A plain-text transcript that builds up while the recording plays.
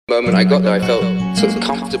The moment I got there, I felt sort of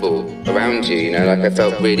comfortable around you, you know, like I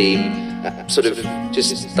felt really sort of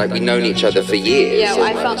just like we'd known each other for years. Yeah, well,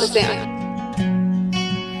 I felt the same.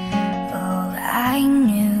 Oh, I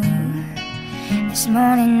knew this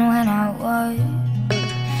morning when I woke.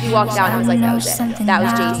 You walked out and I was like, that was it. That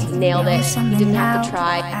was Jace. He nailed it. He didn't have to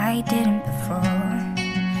try. I didn't before.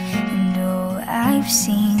 And oh, I've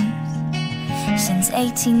seen since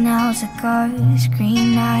 18 hours ago,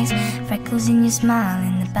 green eyes, freckles in your smile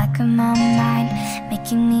in the back of my mind,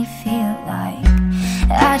 making me feel like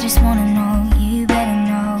I just wanna know. You better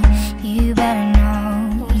know. You better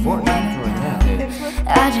know. You better know.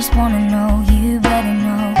 I just wanna know. You better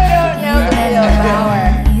know. You better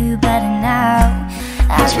know. You better know.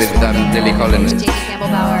 It's with Lily Collins. Jamie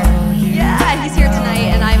Campbell-Bower. Yeah, he's here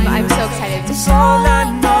tonight, and I'm so excited. Cause all I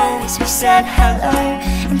know is we said hello,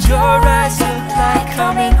 and your eyes look like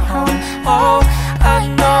coming home. All I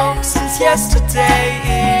know since yesterday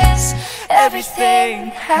is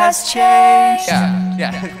everything has changed.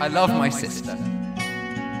 Yeah, I love my sister.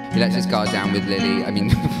 He lets his guard down with Lily, I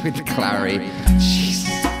mean with Clary.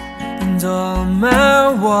 Jesus. And all my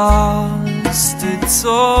walls stood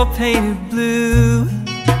tall, painted blue.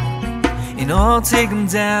 And I'll take them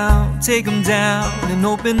down, and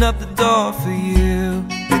open up the door for you.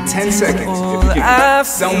 In 10 seconds, if you can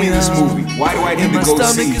sell me this movie, why do I need to go see? My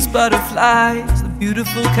stomach is butterflies, the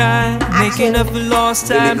beautiful kind, making up for lost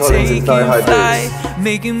time, taking flight,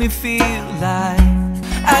 making me feel like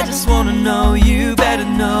I just wanna know. You better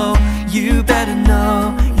know, you better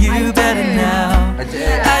know, you better know.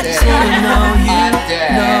 I just wanna know.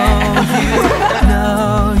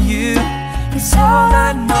 You. Cause all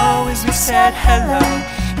I know is we said hello,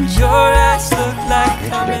 and your eyes look like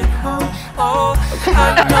coming home. All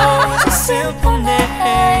I know is a simple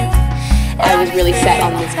name. I was really set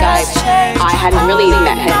on this guy. I hadn't really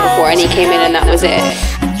met him before, and he came in and that was it.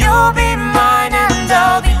 You'll be mine and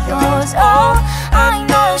I'll be yours. All I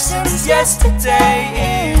know since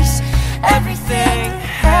yesterday is everything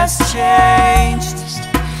has changed.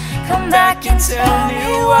 Come back and tell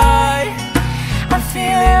me why I'm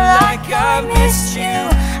feeling like I missed you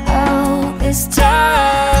all this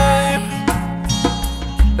time.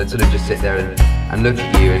 I'd sort of just sit there and look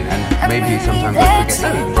at you and maybe sometimes I forget to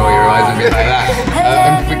roll your eyes a bit like that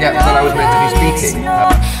and forget that I was meant to be speaking.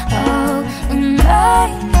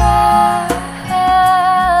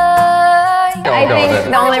 I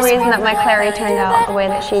think the only reason that my Clary turned out the way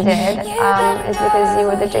that she did is because you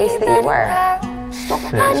were the Jace that you were. Stop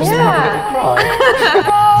it, it's just not going to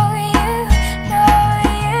cry.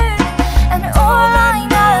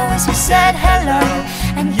 We said hello,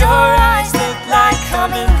 and your eyes look like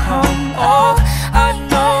coming home. All I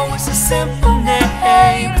know is a simple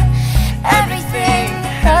name. Everything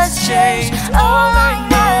has changed. All I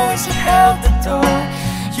know is you held the door.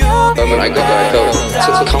 The moment I got there, I felt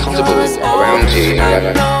sort of comfortable around you, you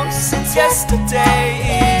know, like since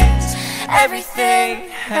yesterday is everything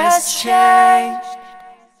has changed.